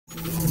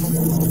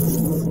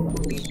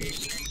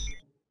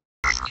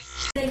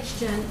Thanks,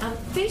 Jen.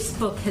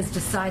 Facebook has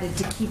decided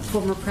to keep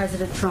former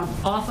President Trump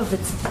off of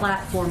its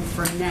platform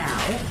for now.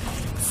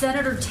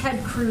 Senator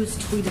Ted Cruz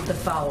tweeted the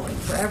following: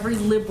 for every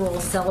liberal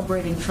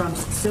celebrating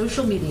Trump's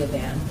social media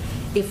ban,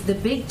 if the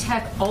big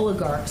tech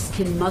oligarchs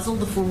can muzzle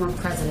the former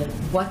president,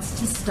 what's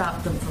to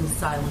stop them from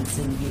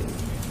silencing you?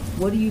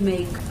 What do you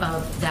make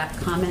of that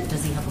comment?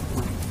 Does he have a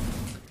point?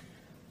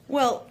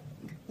 Well,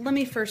 let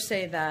me first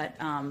say that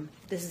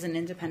this is an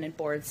independent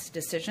board's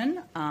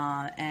decision,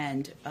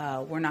 and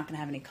we're not going to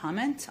have any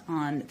comment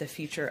on the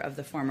future of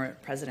the former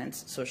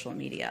president's social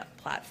media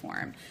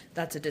platform.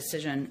 That's a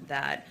decision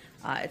that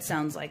it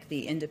sounds like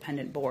the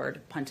independent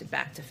board punted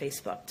back to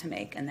Facebook to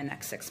make in the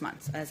next 6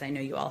 months, as I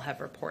know you all have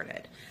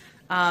reported.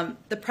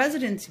 The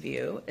president's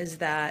view is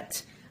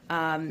that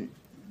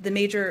the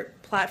major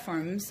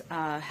platforms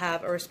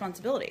have a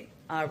responsibility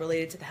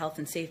related to the health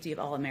and safety of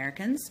all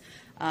Americans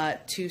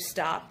to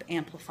stop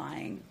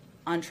amplifying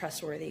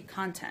untrustworthy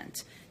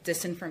content,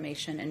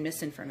 disinformation and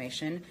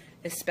misinformation,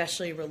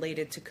 especially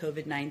related to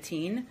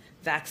COVID-19,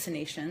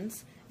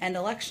 vaccinations, and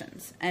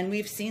elections. And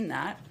we've seen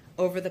that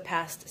over the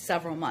past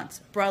several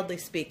months. Broadly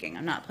speaking,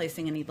 I'm not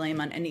placing any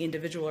blame on any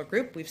individual or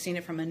group. We've seen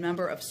it from a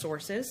number of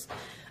sources.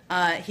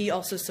 He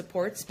also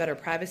supports better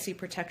privacy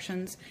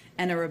protections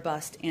and a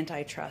robust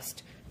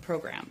antitrust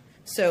program.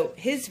 So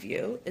his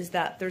view is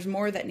that there's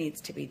more that needs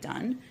to be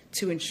done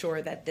to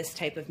ensure that this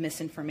type of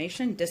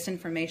misinformation,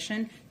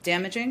 disinformation,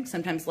 damaging,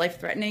 sometimes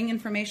life-threatening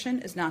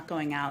information is not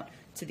going out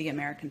to the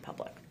American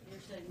public.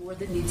 You're saying more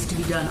that needs to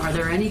be done. Are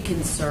there any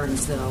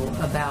concerns, though,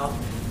 about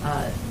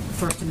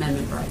First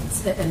Amendment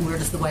rights? And where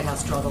does the White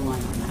House draw the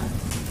line on that?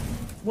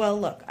 Well,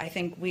 look, I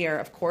think we are,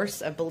 of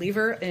course, a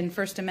believer in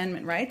First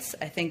Amendment rights.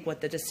 I think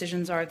what the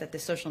decisions are that the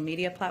social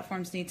media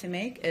platforms need to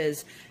make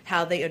is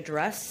how they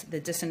address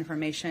the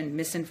disinformation,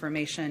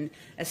 misinformation,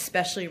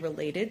 especially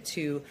related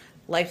to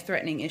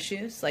life-threatening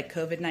issues like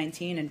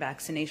COVID-19 and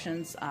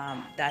vaccinations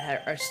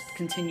that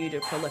continue to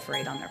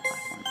proliferate on their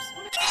platforms.